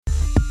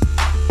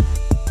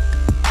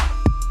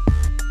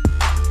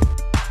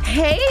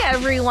Hey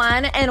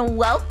everyone, and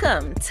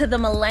welcome to the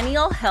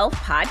Millennial Health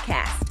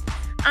Podcast.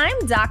 I'm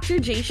Dr.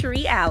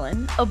 Jayshree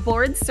Allen, a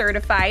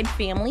board-certified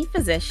family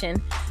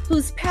physician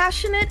who's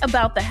passionate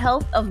about the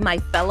health of my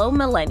fellow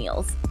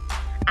millennials.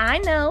 I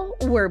know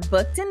we're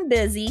booked and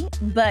busy,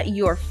 but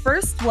your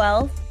first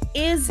wealth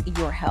is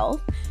your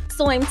health.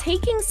 So I'm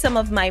taking some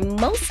of my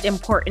most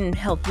important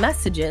health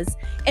messages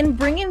and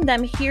bringing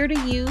them here to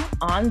you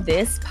on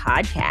this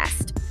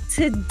podcast.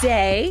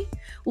 Today,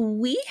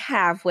 we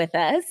have with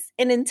us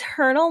an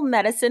internal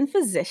medicine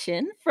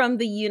physician from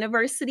the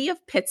University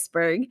of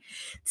Pittsburgh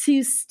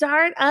to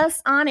start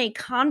us on a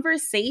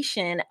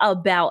conversation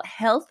about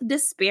health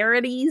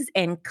disparities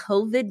and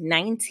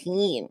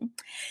COVID-19.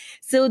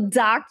 So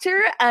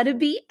Dr.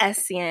 Adebi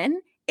Essien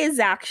is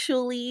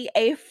actually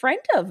a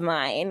friend of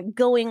mine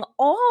going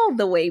all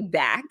the way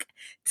back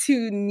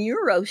to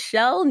New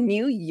Rochelle,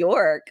 New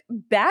York,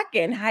 back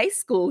in high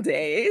school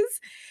days,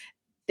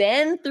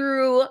 then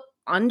through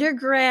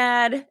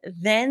undergrad,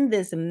 then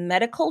this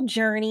medical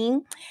journey,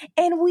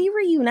 and we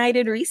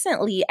reunited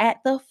recently at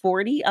the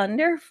 40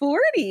 Under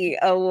 40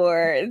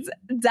 Awards.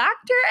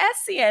 Dr.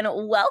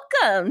 Essien,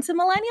 welcome to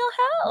Millennial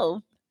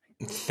Health.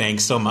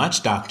 Thanks so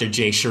much, Dr.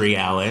 Jayshree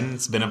Allen.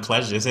 It's been a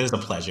pleasure. It is a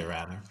pleasure,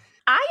 rather.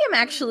 I am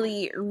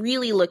actually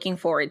really looking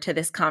forward to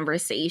this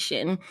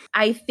conversation.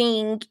 I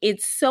think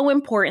it's so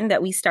important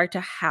that we start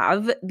to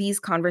have these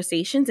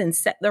conversations and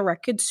set the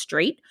record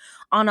straight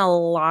on a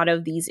lot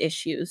of these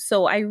issues.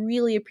 So I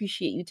really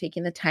appreciate you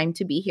taking the time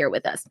to be here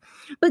with us.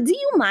 But do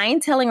you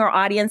mind telling our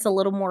audience a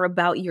little more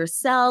about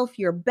yourself,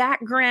 your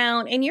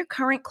background, and your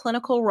current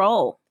clinical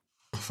role?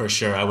 For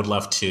sure, I would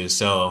love to.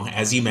 So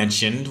as you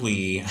mentioned,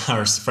 we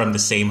are from the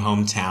same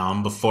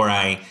hometown. Before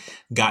I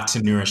got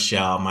to New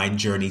Rochelle, my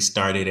journey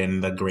started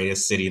in the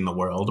greatest city in the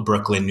world,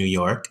 Brooklyn, New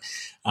York,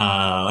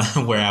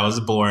 where I was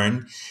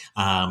born,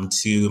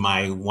 to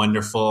my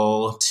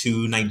wonderful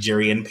two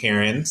Nigerian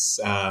parents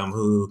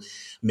who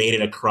made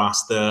it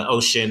across the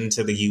ocean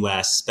to the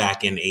U.S.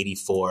 back in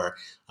 '84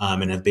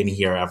 and have been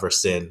here ever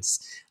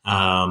since.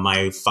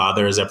 My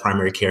father is a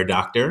primary care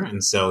doctor,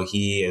 and so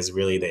he is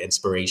really the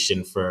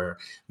inspiration for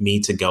me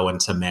to go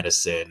into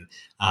medicine.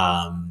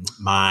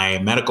 My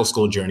medical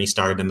school journey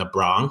started in the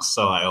Bronx,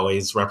 so I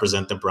always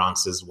represent the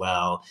Bronx as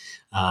well.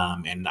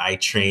 And I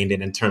trained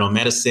in internal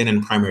medicine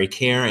and primary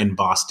care in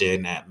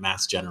Boston at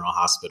Mass General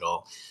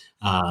Hospital.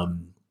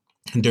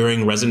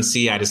 During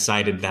residency, I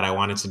decided that I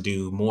wanted to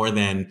do more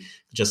than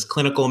just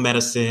clinical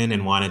medicine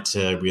and wanted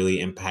to really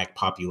impact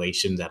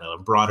populations at a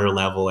broader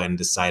level and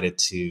decided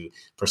to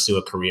pursue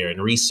a career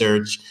in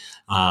research.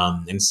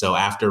 And so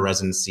after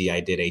residency,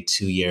 I did a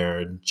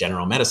 2-year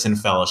general medicine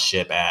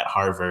fellowship at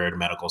Harvard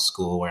Medical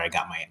School, where I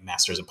got my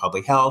master's in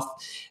public health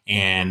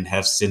and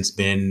have since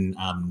been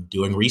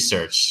doing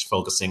research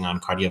focusing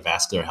on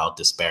cardiovascular health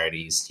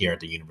disparities here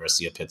at the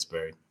University of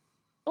Pittsburgh.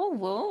 Oh,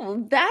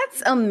 whoa,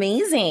 that's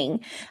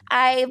amazing.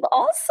 I've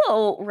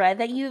also read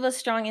that you have a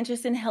strong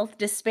interest in health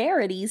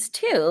disparities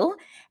too.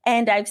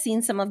 And I've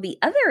seen some of the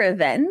other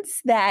events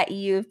that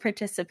you've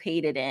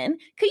participated in.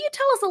 Could you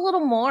tell us a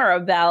little more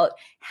about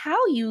how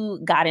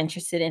you got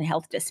interested in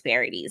health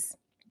disparities?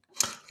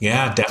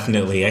 Yeah,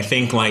 definitely. I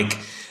think like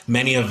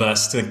many of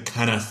us, to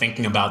kind of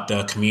thinking about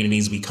the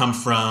communities we come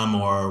from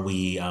or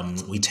we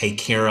take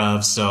care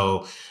of.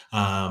 So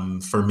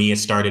for me, it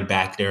started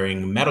back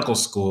during medical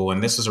school,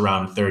 and this was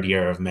around third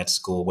year of med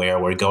school,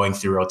 where we're going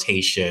through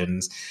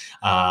rotations.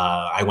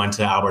 I went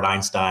to Albert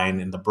Einstein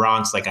in the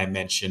Bronx, like I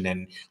mentioned,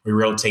 and we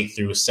rotate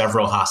through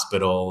several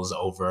hospitals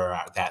over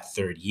that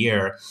third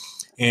year.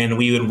 And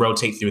we would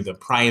rotate through the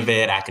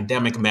private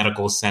academic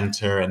medical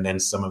center and then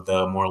some of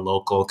the more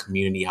local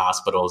community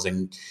hospitals.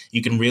 And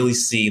you can really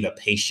see the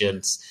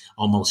patients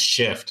almost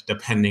shift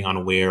depending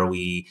on where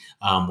we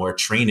were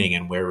training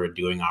and where we're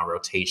doing our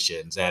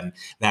rotations. And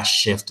that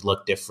shift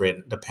looked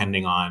different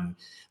depending on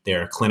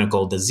their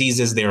clinical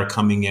diseases they were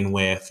coming in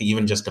with,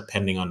 even just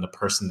depending on the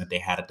person that they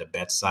had at the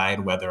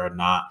bedside, whether or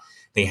not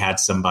they had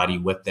somebody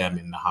with them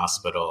in the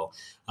hospital.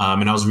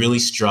 And I was really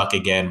struck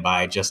again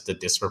by just the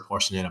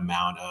disproportionate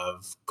amount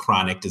of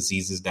chronic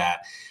diseases that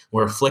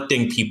were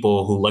afflicting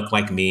people who looked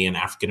like me, an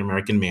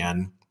African-American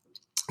man,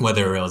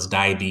 whether it was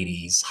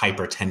diabetes,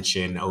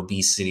 hypertension,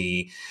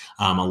 obesity,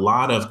 a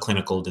lot of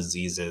clinical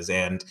diseases.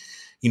 And,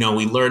 you know,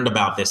 we learned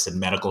about this in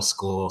medical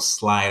school.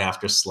 Slide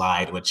after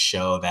slide would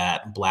show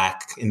that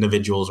Black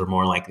individuals were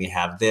more likely to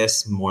have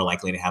this, more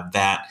likely to have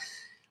that.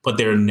 But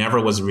there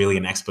never was really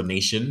an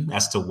explanation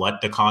as to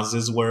what the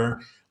causes were.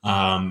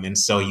 And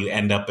so you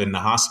end up in the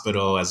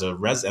hospital as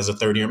a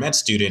third year med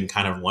student,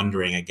 kind of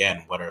wondering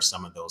again, what are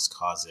some of those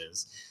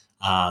causes?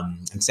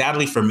 And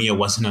sadly for me, it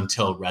wasn't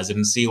until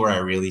residency where I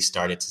really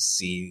started to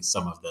see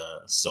some of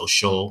the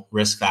social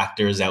risk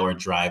factors that were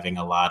driving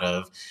a lot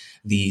of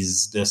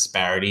these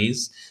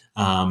disparities.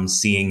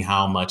 Seeing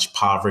how much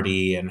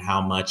poverty and how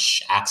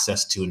much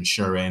access to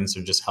insurance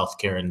or just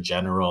healthcare in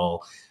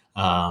general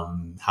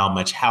how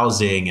much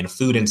housing and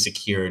food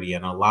insecurity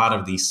and a lot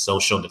of these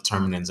social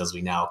determinants, as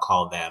we now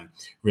call them,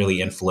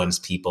 really influence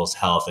people's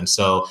health. And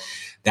so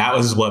that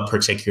was what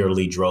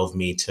particularly drove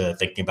me to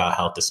thinking about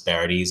health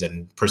disparities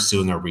and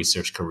pursuing a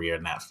research career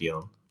in that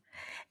field.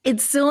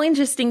 It's so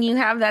interesting you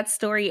have that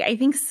story. I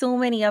think so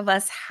many of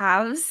us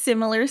have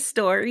similar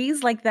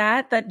stories like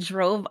that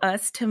drove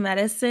us to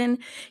medicine.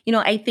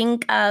 I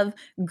think of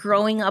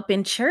growing up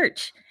in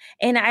church,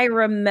 and I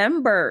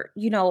remember,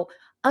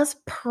 us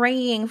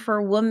praying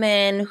for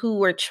women who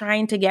were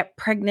trying to get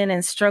pregnant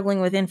and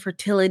struggling with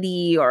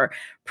infertility, or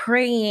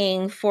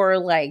praying for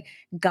like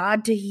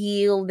God to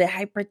heal the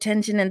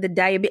hypertension and the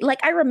diabetes.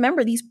 Like, I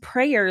remember these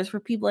prayers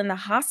for people in the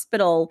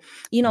hospital.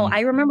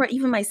 I remember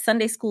even my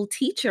Sunday school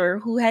teacher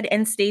who had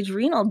end stage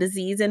renal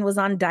disease and was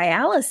on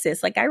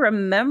dialysis. Like, I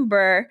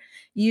remember,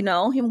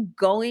 him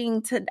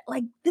going to,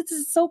 like, this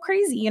is so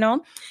crazy,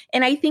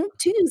 And I think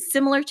too,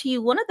 similar to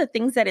you, one of the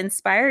things that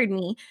inspired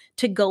me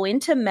to go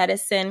into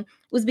medicine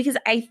was because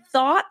I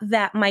thought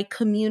that my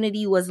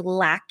community was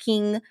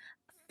lacking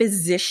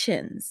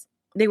physicians.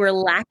 They were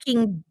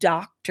lacking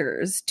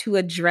doctors to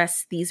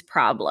address these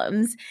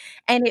problems.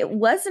 And it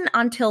wasn't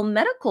until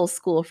medical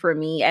school for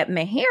me at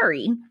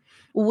Meharry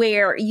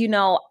where,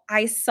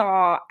 I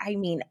saw,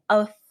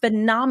 a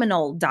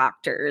phenomenal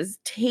doctors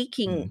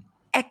taking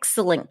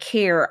excellent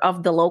care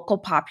of the local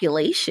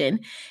population.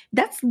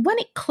 That's when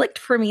it clicked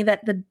for me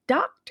that the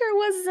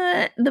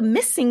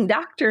missing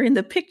doctor in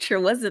the picture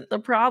wasn't the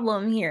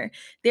problem here.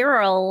 There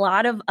are a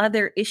lot of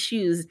other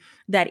issues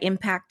that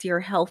impact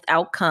your health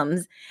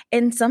outcomes.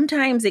 And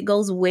sometimes it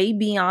goes way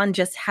beyond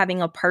just having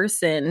a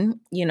person,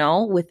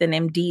 with an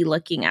MD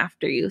looking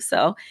after you.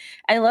 So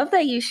I love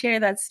that you share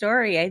that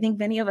story. I think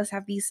many of us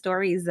have these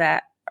stories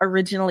that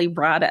originally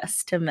brought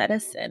us to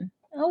medicine.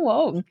 Oh,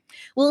 whoa.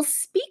 Well,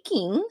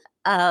 speaking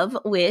of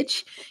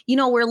which,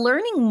 we're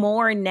learning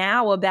more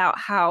now about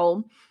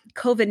how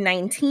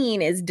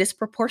COVID-19 is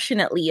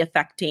disproportionately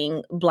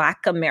affecting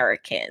Black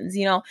Americans.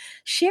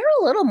 Share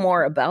a little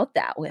more about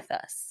that with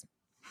us.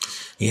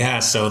 Yeah,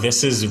 so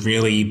this has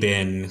really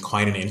been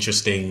quite an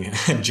interesting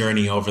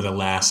journey over the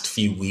last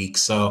few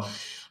weeks. So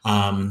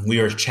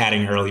we were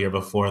chatting earlier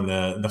before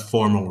the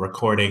formal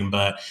recording,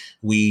 but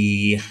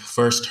we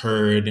first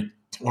heard,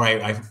 or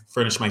I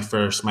finished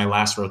my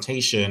last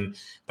rotation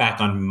back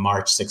on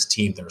March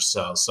 16th or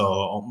so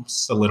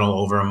almost a little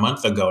over a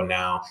month ago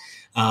now,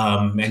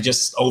 and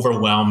just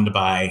overwhelmed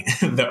by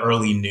the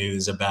early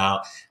news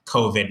about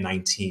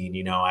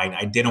COVID-19.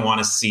 I didn't want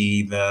to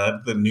see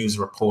the news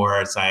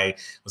reports. I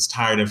was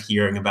tired of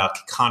hearing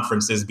about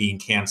conferences being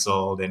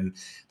canceled and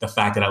the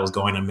fact that I was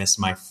going to miss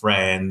my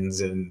friends,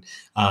 and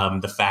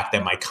the fact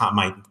that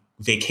my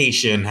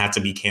vacation had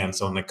to be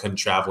canceled and I couldn't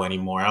travel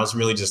anymore. I was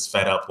really just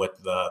fed up with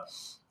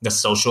the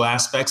social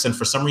aspects, and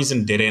for some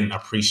reason didn't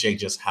appreciate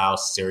just how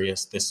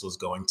serious this was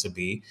going to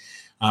be.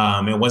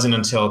 It wasn't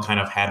until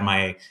kind of had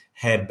my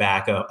head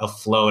back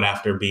afloat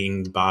after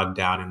being bogged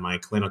down in my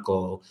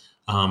clinical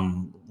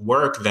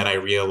work that I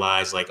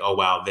realized, like, oh,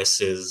 wow,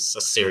 this is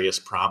a serious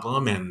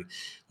problem. And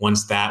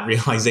once that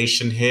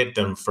realization hit,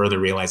 then further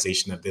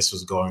realization that this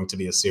was going to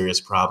be a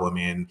serious problem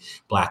in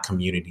Black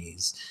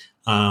communities.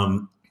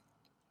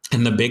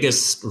 And the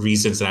biggest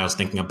reasons that I was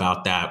thinking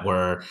about that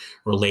were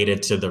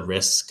related to the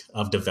risk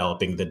of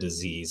developing the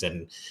disease,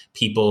 and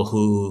people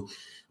who,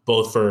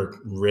 both for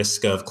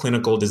risk of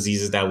clinical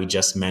diseases that we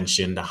just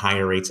mentioned, the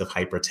higher rates of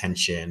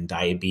hypertension,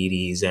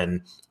 diabetes,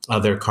 and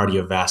other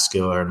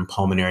cardiovascular and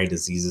pulmonary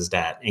diseases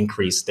that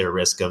increase their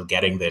risk of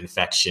getting the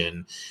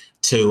infection,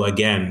 to,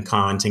 again,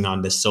 commenting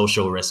on the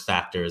social risk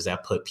factors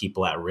that put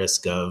people at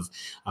risk of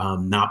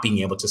not being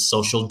able to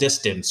social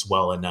distance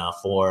well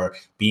enough, or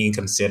being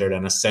considered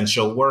an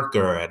essential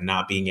worker and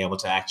not being able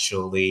to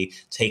actually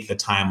take the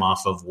time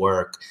off of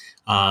work.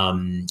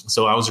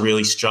 So I was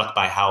really struck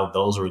by how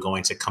those were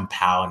going to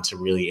compound to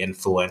really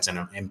influence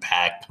and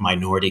impact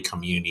minority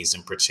communities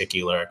in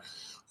particular.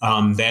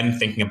 Then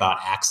thinking about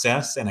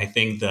access, and I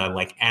think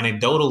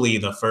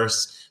anecdotally, the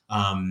first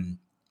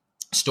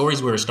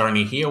stories we were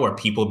starting to hear were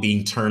people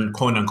being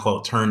quote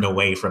unquote, turned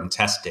away from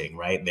testing,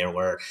 right? There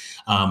were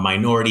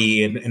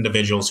minority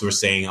individuals who were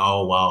saying,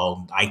 oh,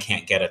 well, I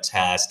can't get a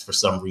test for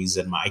some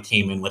reason. I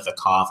came in with a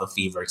cough, a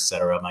fever, et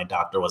cetera. My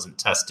doctor wasn't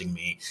testing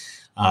me.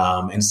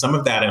 And some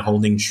of that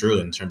holding true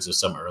in terms of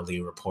some early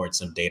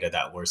reports of data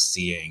that we're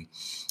seeing.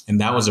 And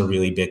that was a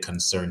really big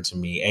concern to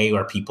me. A,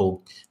 are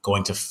people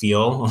going to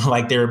feel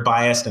like they're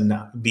biased and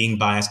being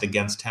biased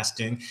against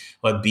testing?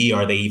 But B,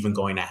 are they even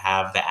going to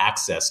have the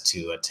access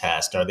to a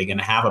test? Are they going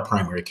to have a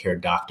primary care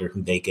doctor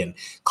who they can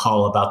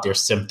call about their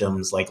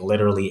symptoms, like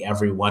literally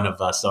every one of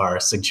us are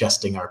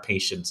suggesting our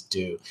patients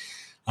do?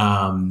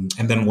 And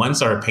then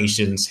once our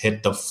patients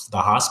hit the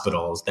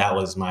hospitals, that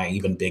was my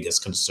even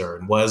biggest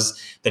concern. Was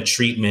the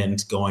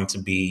treatment going to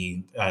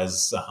be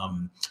as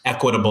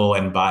equitable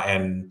and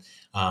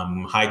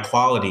high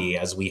quality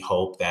as we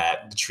hope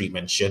that the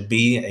treatment should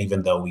be,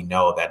 even though we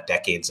know that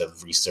decades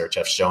of research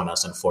have shown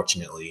us,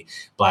 unfortunately,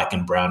 Black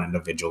and brown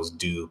individuals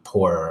do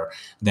poorer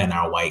than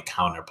our white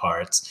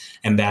counterparts.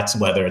 And that's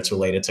whether it's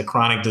related to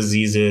chronic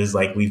diseases,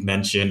 like we've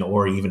mentioned,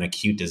 or even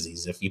acute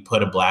disease. If you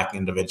put a Black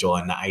individual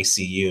in the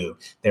ICU,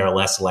 they're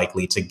less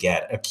likely to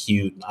get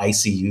acute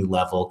ICU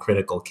level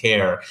critical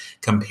care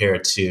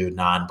compared to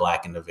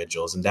non-Black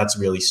individuals. And that's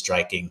really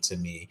striking to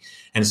me.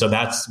 And so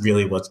that's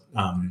really what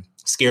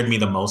scared me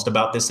the most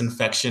about this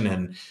infection.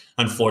 And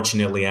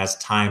unfortunately, as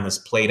time has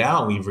played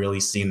out, we've really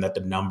seen that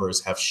the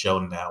numbers have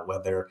shown that,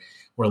 whether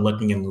we're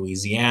looking in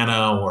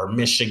Louisiana or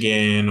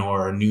Michigan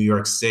or New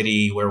York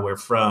City, where we're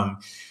from,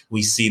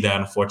 we see that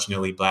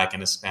unfortunately Black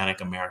and Hispanic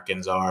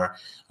Americans are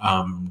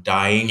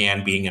dying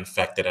and being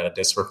infected at a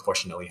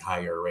disproportionately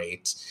higher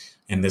rate.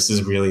 And this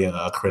is really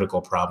a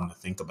critical problem to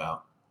think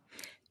about.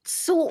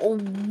 So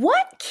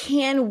what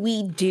can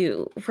we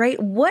do, right?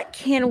 What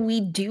can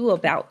we do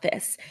about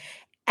this?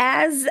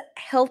 As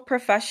health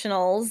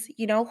professionals,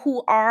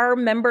 who are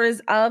members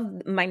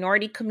of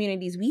minority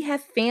communities, we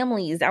have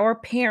families, our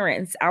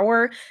parents,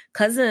 our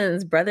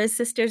cousins, brothers,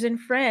 sisters, and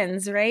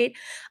friends, right?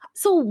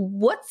 So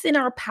what's in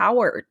our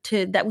power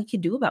that we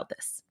could do about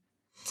this?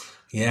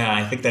 Yeah,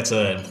 I think that's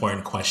an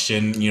important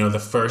question. The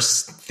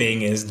first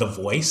thing is the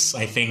voice.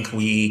 I think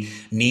we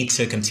need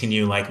to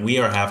continue, like we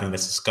are having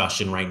this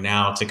discussion right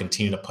now, to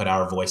continue to put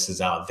our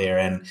voices out there.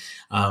 And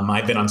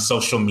I've been on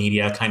social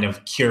media kind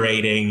of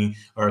curating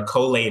or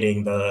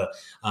collating the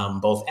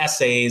both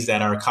essays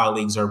that our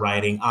colleagues are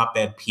writing,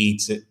 op-ed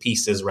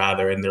pieces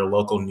rather, in their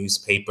local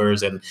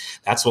newspapers. And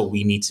that's what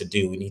we need to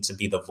do. We need to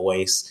be the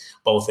voice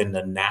both in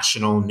the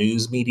national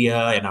news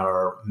media, in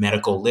our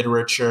medical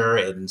literature,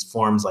 in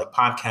forms like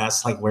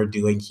podcasts like we're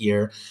doing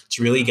here,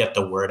 to really get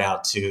the word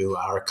out to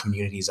our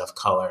communities of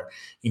color.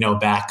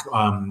 Back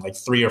like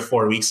 3 or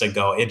 4 weeks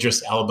ago,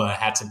 Idris Elba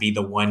had to be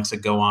the one to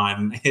go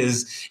on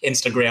his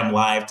Instagram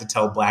Live to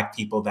tell Black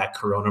people that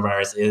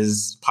coronavirus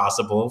is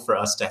possible for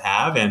us to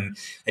have. And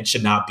it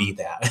should not be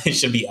that. It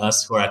should be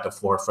us who are at the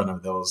forefront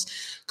of those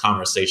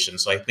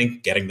conversations. So I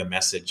think getting the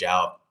message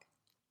out,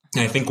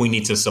 I think we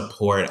need to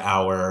support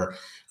our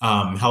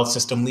health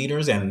system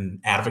leaders and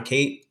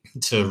advocate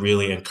to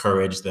really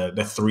encourage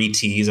the 3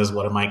 T's, as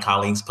one of my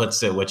colleagues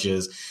puts it, which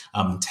is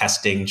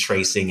testing,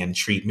 tracing, and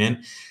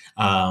treatment.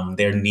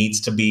 There needs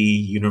to be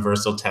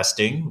universal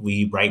testing.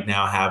 We right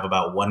now have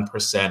about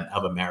 1%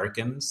 of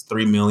Americans,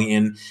 3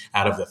 million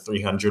out of the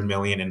 300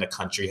 million in the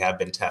country, have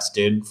been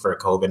tested for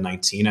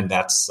COVID-19. And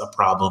that's a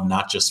problem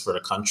not just for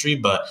the country,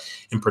 but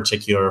in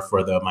particular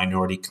for the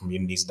minority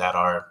communities that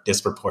are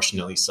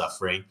disproportionately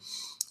suffering.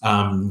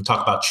 We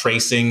talk about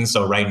tracing.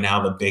 So right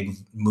now, the big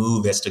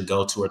move is to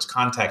go towards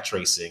contact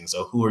tracing.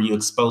 So who are you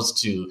exposed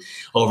to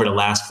over the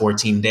last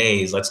 14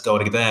 days? Let's go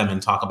to them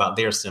and talk about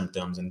their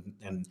symptoms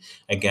and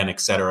again, et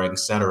cetera, et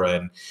cetera.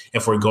 And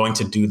if we're going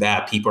to do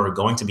that, people are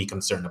going to be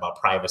concerned about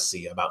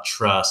privacy, about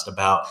trust,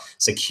 about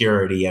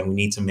security. And we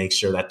need to make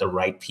sure that the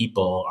right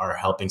people are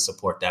helping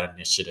support that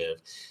initiative.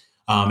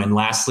 And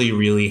lastly,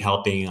 really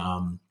helping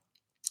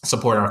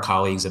support our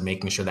colleagues and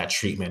making sure that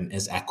treatment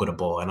is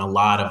equitable. And a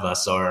lot of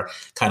us are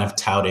kind of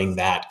touting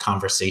that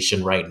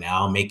conversation right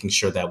now, making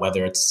sure that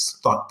whether it's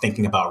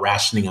thinking about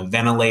rationing of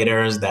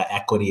ventilators, that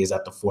equity is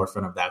at the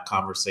forefront of that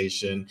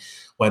conversation,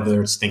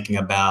 whether it's thinking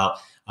about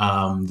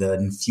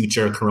the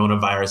future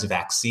coronavirus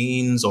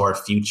vaccines or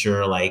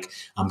future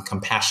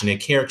compassionate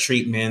care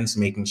treatments,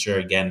 making sure,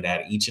 again,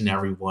 that each and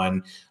every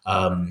one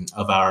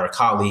of our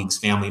colleagues,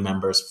 family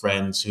members,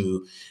 friends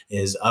who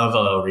is of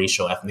a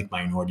racial ethnic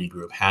minority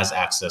group has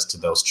access to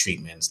those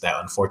treatments that,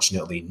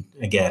 unfortunately,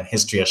 again,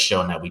 history has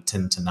shown that we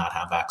tend to not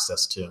have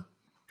access to.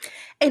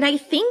 And I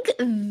think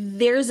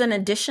there's an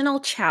additional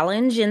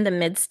challenge in the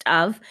midst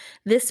of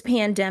this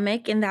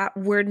pandemic, in that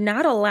we're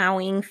not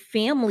allowing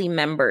family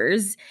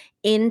members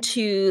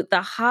into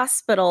the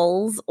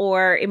hospitals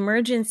or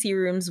emergency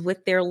rooms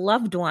with their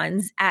loved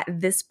ones at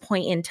this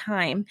point in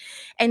time.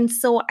 And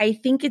so I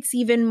think it's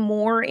even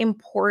more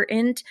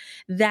important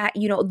that,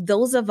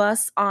 those of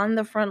us on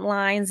the front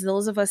lines,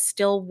 those of us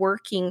still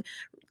working,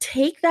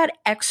 take that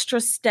extra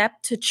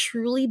step to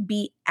truly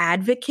be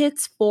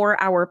advocates for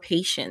our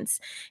patients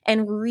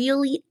and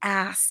really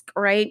ask,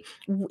 right?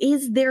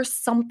 Is there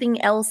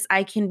something else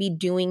I can be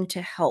doing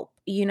to help?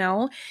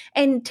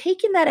 And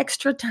taking that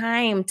extra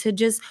time to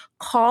just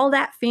call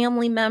that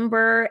family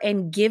member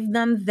and give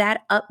them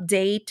that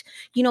update,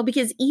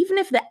 because even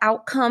if the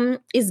outcome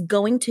is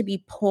going to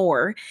be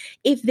poor,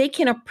 if they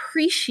can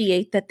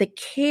appreciate that the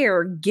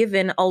care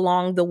given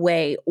along the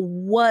way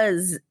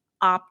was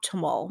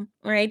optimal,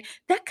 right?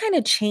 That kind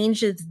of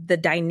changes the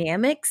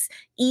dynamics,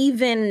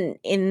 even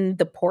in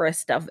the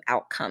poorest of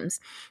outcomes.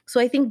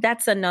 So I think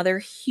that's another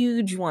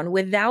huge one.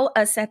 Without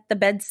us at the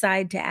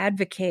bedside to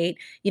advocate,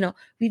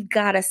 we've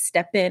got to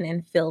step in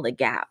and fill the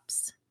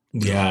gaps.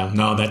 Yeah,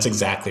 no, that's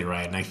exactly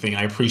right. And I think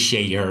I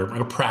appreciate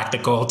your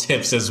practical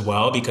tips as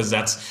well, because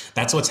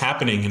that's what's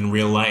happening in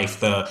real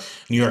life. The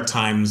New York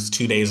Times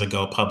 2 days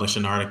ago published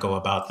an article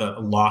about the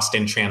lost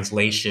in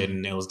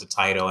translation. It was the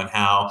title, and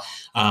how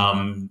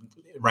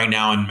right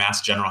now in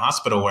Mass General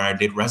Hospital, where I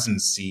did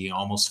residency,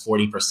 almost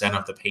 40%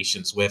 of the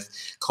patients with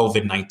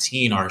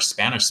COVID-19 are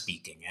Spanish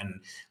speaking. And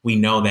we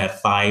know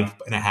that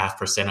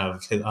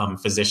 5.5%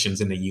 of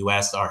physicians in the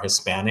US are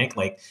Hispanic.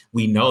 Like,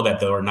 we know that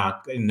there are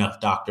not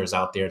enough doctors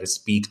out there to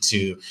speak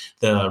to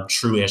the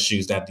true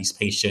issues that these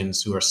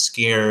patients who are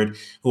scared,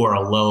 who are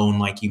alone,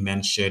 like you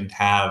mentioned,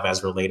 have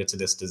as related to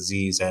this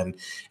disease. And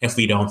if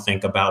we don't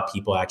think about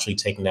people actually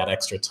taking that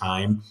extra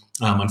time,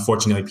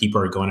 unfortunately, people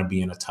are going to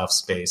be in a tough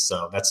space.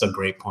 So that's a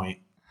great point.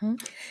 Mhm.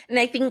 And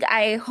I think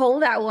I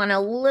hold that one a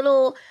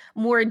little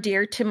more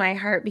dear to my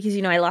heart because,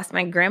 I lost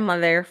my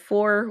grandmother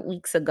 4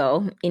 weeks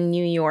ago in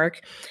New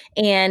York.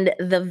 And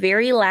the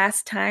very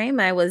last time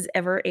I was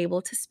ever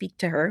able to speak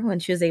to her, when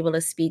she was able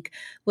to speak,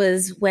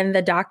 was when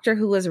the doctor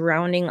who was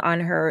rounding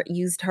on her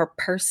used her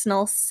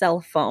personal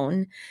cell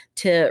phone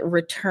to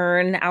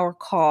return our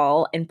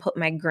call and put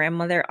my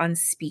grandmother on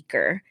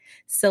speaker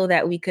so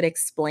that we could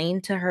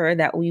explain to her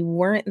that we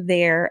weren't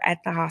there at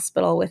the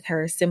hospital with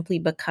her simply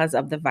because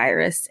of the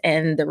virus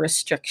and the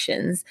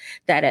restrictions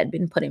that had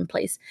been put in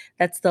place.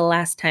 That's the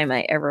last time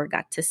I ever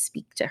got to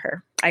speak to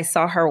her. I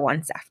saw her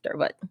once after,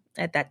 but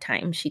at that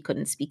time she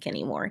couldn't speak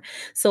anymore.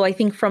 So I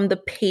think from the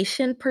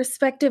patient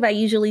perspective, I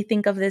usually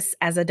think of this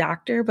as a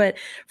doctor, but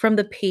from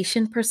the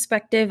patient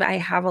perspective, I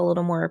have a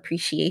little more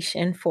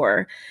appreciation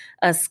for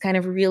us kind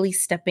of really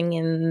stepping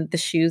in the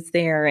shoes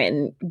there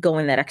and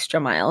going that extra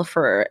mile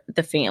for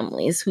the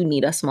families who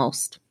need us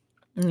most,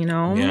 you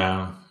know?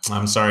 Yeah,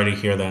 I'm sorry to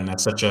hear that. And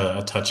that's such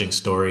a touching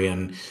story.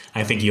 And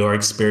I think your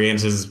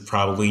experience is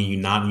probably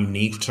not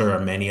unique to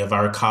many of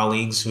our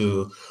colleagues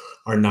who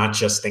are not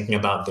just thinking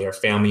about their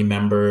family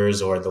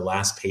members or the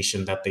last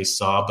patient that they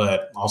saw,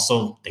 but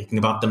also thinking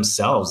about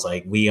themselves.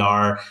 Like, we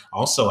are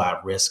also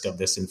at risk of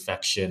this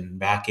infection.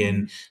 Back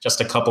in just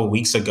a couple of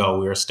weeks ago,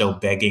 we were still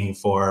begging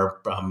for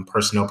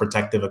personal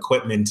protective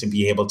equipment to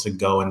be able to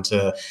go and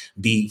to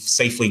be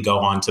safely go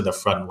onto the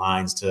front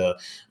lines to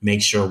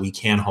make sure we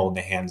can hold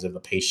the hands of the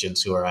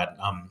patients who are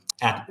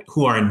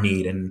who are in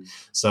need. And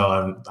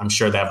so I'm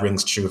sure that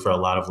rings true for a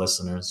lot of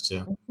listeners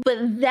too. But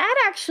that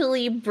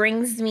actually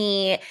brings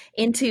me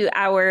into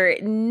our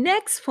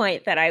next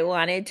point that I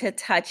wanted to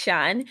touch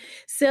on.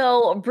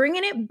 So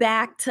bringing it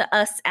back to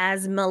us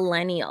as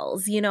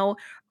millennials,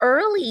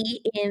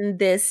 early in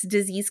this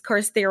disease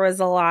course, there was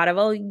a lot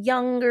of,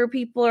 younger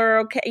people are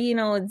okay,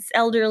 it's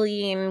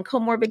elderly and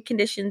comorbid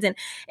conditions.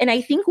 And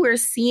I think we're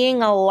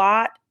seeing a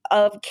lot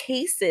of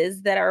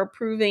cases that are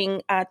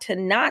proving to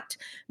not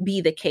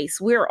be the case.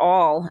 We're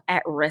all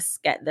at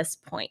risk at this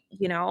point,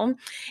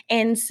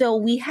 And so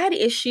we had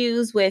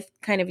issues with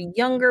kind of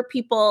younger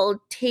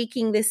people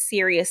taking this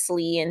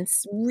seriously and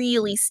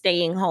really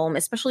staying home,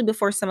 especially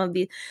before some of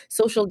the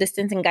social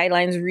distancing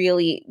guidelines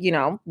really,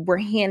 were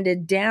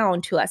handed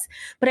down to us.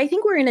 But I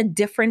think we're in a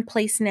different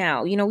place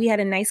now. We had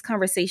a nice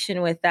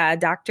conversation with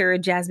Dr.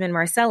 Jasmine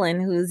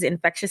Marcellin, who's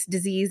infectious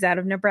disease out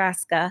of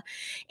Nebraska.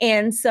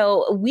 And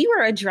so we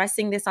were addressing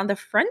this on the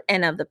front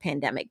end of the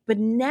pandemic. But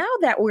now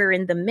that we're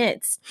in the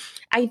midst,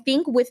 I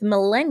think with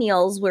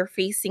millennials, we're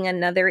facing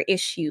another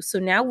issue. So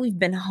now we've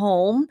been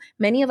home.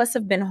 Many of us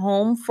have been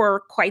home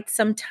for quite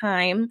some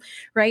time,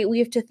 right? We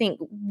have to think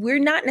we're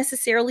not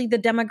necessarily the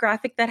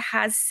demographic that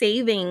has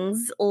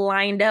savings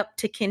lined up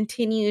to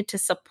continue to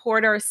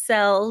support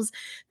ourselves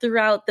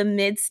throughout the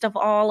midst of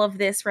all of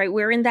this, right?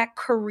 We're in that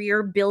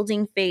career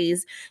building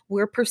phase.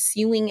 We're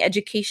pursuing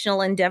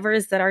educational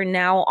endeavors that are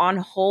now on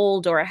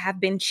hold or have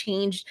been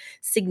changed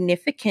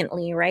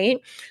significantly, right?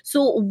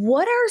 So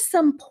what are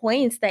some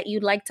points that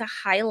you'd like to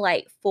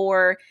highlight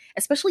for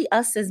especially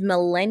us as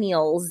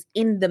millennials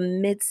in the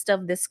midst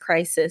of this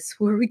crisis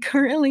where we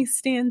currently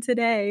stand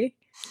today?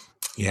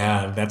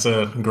 Yeah, that's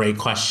a great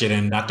question.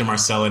 And Dr.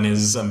 Marcellin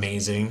is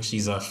amazing.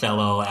 She's a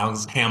fellow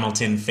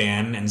Hamilton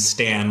fan and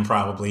stan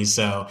probably.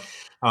 So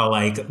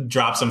I'll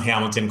drop some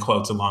Hamilton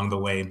quotes along the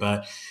way.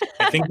 But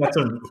I think that's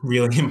a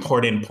really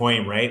important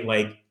point, right?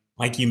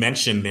 Like you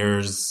mentioned,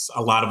 there's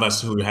a lot of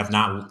us who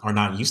are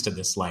not used to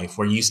this life.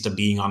 We're used to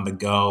being on the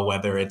go,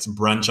 whether it's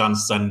brunch on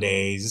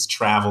Sundays,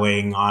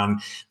 traveling on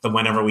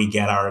whenever we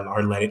get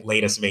our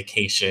latest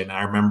vacation.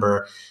 I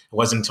remember it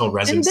wasn't until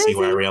residency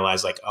where I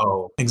realized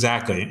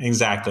exactly.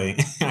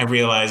 I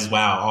realized,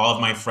 wow, all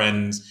of my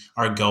friends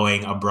are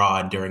going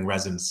abroad during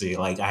residency.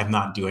 I'm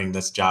not doing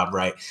this job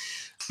right.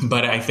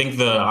 But I think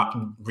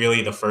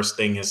the first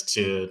thing is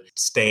to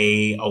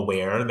stay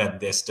aware that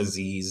this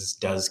disease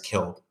does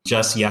kill.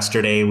 Just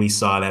yesterday, we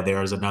saw that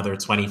there was another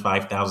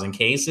 25,000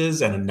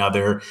 cases and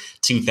another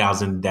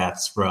 2,000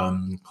 deaths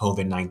from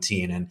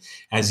COVID-19. And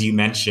as you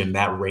mentioned,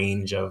 that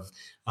range of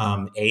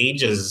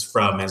age is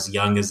from as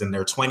young as in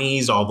their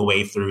 20s all the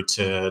way through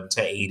to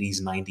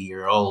 80s,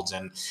 90-year-olds.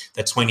 And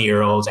the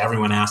 20-year-olds,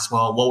 everyone asks,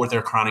 well, what were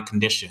their chronic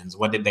conditions?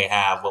 What did they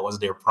have? What was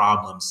their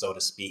problem, so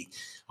to speak?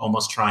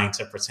 Almost trying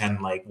to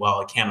pretend like, well,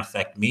 it can't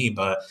affect me.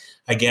 But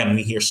again,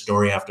 we hear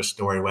story after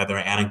story, whether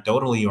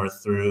anecdotally or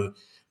through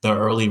the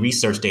early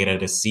research data,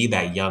 to see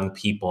that young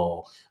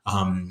people,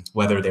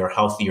 whether they're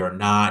healthy or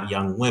not,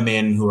 young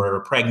women who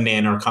are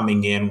pregnant or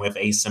coming in with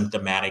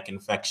asymptomatic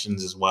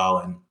infections as well.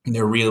 And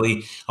there are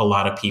really a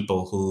lot of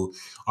people who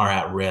are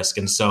at risk.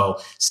 And so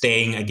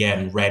staying,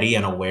 again, ready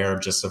and aware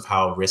of just of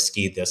how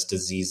risky this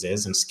disease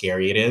is and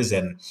scary it is,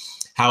 and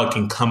how it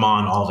can come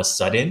on all of a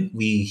sudden.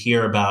 We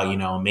hear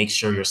about, make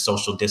sure you're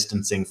social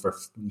distancing for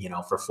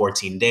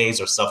 14 days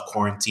or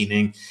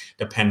self-quarantining,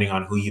 depending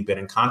on who you've been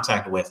in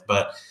contact with.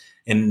 But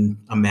in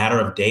a matter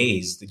of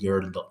days,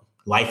 your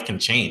life can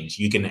change.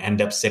 You can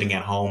end up sitting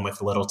at home with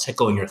a little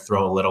tickle in your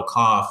throat, a little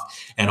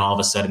cough, and all of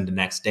a sudden the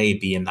next day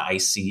be in the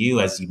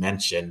ICU, as you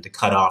mentioned,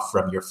 cut off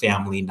from your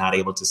family, not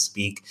able to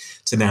speak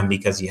to them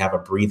because you have a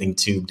breathing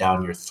tube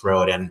down your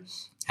throat, and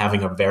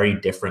having a very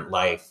different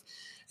life.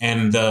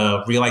 And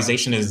the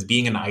realization is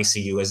being in the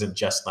ICU isn't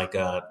just like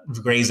a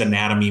Grey's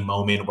Anatomy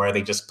moment where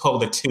they just pull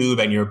the tube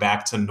and you're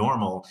back to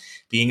normal.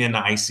 Being in the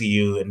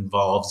ICU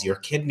involves your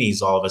kidneys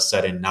all of a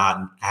sudden not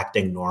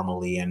acting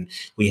normally. And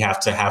we have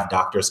to have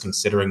doctors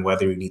considering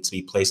whether you need to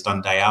be placed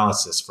on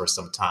dialysis for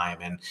some time,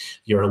 and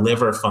your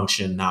liver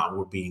function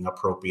not being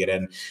appropriate.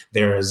 And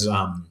there's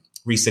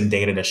recent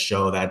data to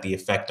show that the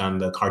effect on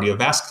the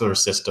cardiovascular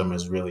system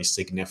is really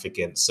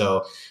significant.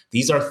 So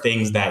these are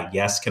things that,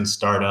 yes, can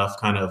start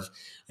off kind of,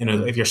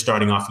 if you're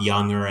starting off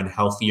younger and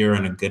healthier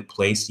in a good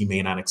place, you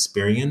may not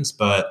experience,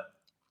 but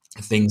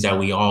things that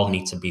we all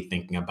need to be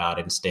thinking about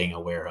and staying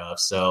aware of.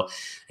 So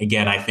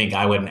again, I think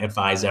I would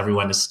advise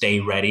everyone to stay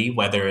ready,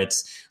 whether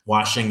it's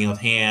washing of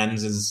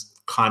hands as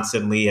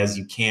constantly as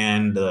you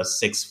can, the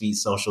 6 feet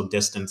social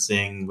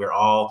distancing. We're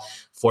all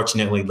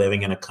fortunately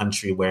living in a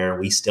country where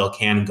we still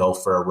can go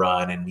for a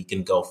run, and we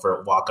can go for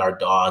a walk our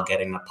dog, get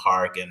in the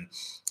park, and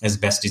as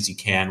best as you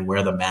can,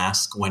 wear the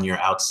mask when you're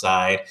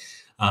outside.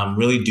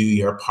 Really do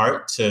your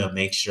part to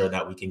make sure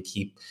that we can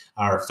keep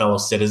our fellow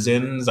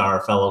citizens,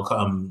 our fellow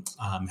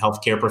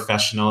healthcare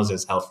professionals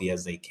as healthy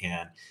as they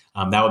can.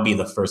 That would be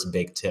the first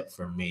big tip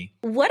for me.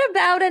 What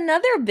about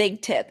another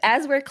big tip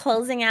as we're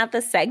closing out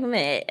the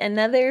segment?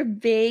 Another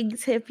big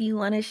tip you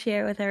want to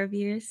share with our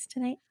viewers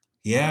tonight?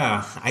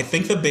 Yeah, I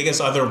think the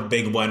biggest other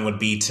big one would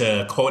be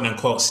to quote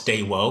unquote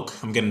stay woke.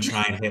 I'm going to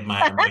try and hit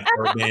my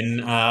urban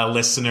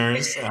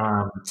listeners.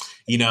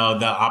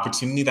 The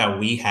opportunity that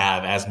we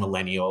have as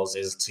millennials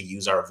is to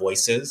use our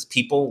voices.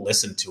 People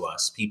listen to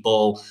us.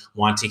 People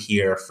want to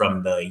hear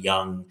from the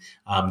young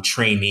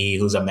trainee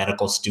who's a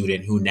medical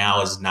student who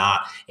now is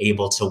not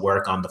able to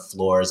work on the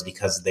floors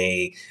because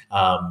they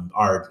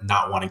are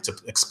not wanting to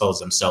expose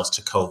themselves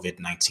to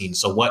COVID-19.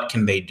 So what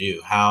can they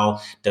do?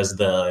 How does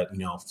the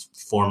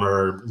former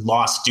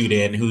law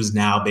student who's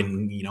now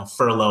been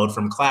furloughed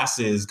from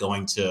classes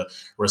going to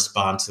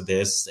respond to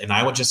this? And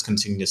I would just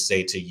continue to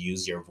say to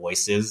use your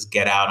voices.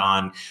 Get out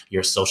on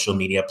your social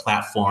media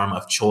platform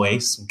of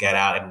choice. Get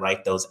out and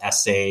write those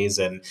essays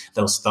and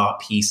those thought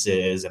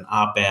pieces and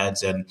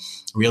op-eds, and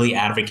really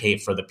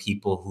advocate for the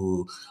people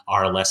who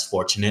are less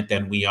fortunate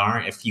than we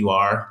are. If you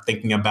are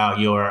thinking about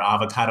your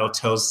avocado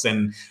toasts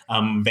and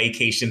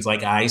vacations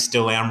like I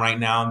still am right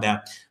now,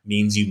 that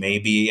means you may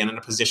be in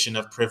a position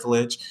of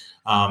privilege.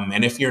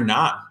 And if you're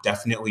not,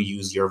 definitely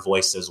use your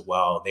voice as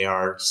well. There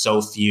are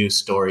so few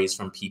stories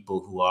from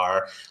people who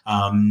are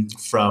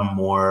from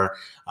more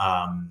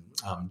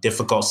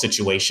difficult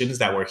situations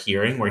that we're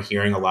hearing. We're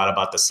hearing a lot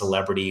about the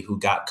celebrity who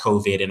got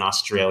COVID in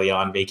Australia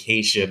on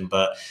vacation,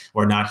 but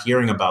we're not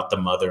hearing about the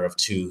mother of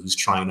two who's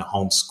trying to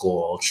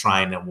homeschool,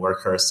 trying to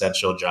work her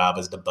essential job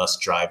as the bus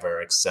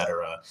driver, et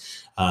cetera.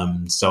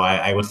 So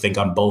I would think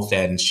on both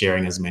ends,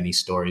 sharing as many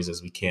stories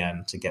as we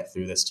can to get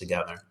through this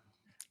together.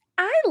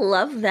 I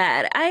love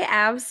that. I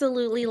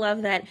absolutely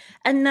love that.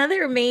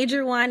 Another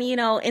major one,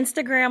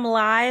 Instagram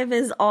Live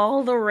is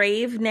all the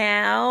rave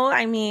now.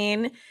 I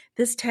mean,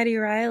 this Teddy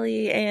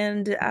Riley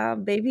and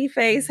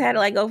Babyface had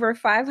like over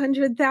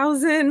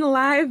 500,000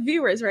 live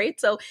viewers, right?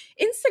 So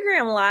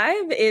Instagram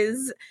Live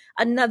is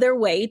another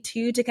way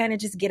to kind of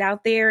just get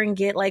out there and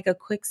get like a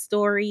quick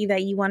story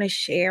that you want to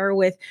share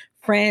with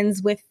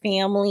friends, with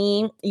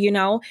family,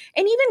 and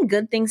even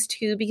good things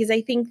too, because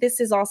I think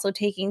this is also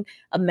taking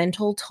a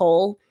mental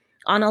toll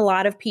on a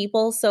lot of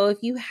people. So if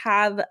you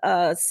have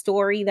a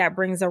story that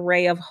brings a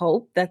ray of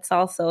hope, that's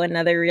also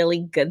another really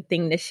good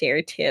thing to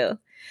share too.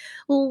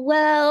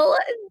 Well,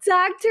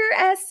 Dr.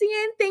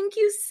 Essien, thank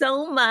you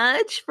so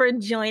much for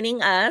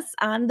joining us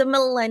on the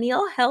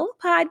Millennial Health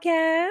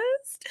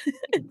Podcast.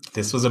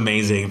 This was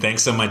amazing.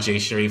 Thanks so much,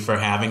 Jayshree, for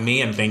having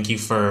me. And thank you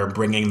for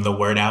bringing the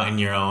word out in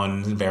your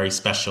own very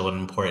special and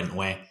important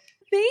way.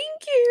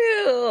 Thank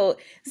you.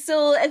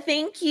 So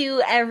thank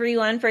you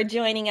everyone for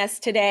joining us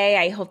today.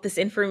 I hope this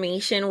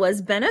information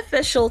was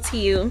beneficial to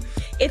you.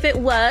 If it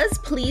was,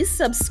 please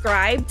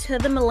subscribe to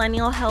the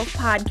Millennial Health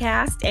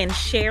Podcast and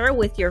share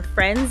with your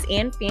friends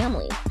and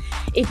family.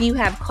 If you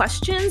have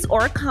questions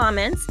or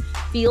comments,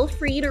 feel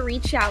free to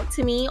reach out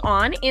to me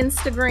on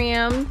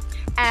Instagram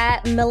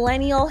at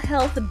Millennial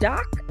Health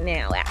Doc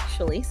now,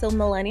 actually. So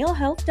Millennial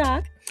Health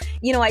Doc.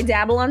 You know, I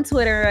dabble on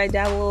Twitter, I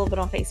dabble a little bit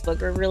on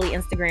Facebook, or really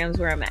Instagram's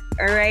where I'm at.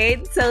 All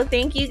right. So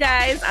thank you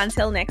guys.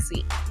 Until next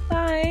week.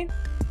 Bye.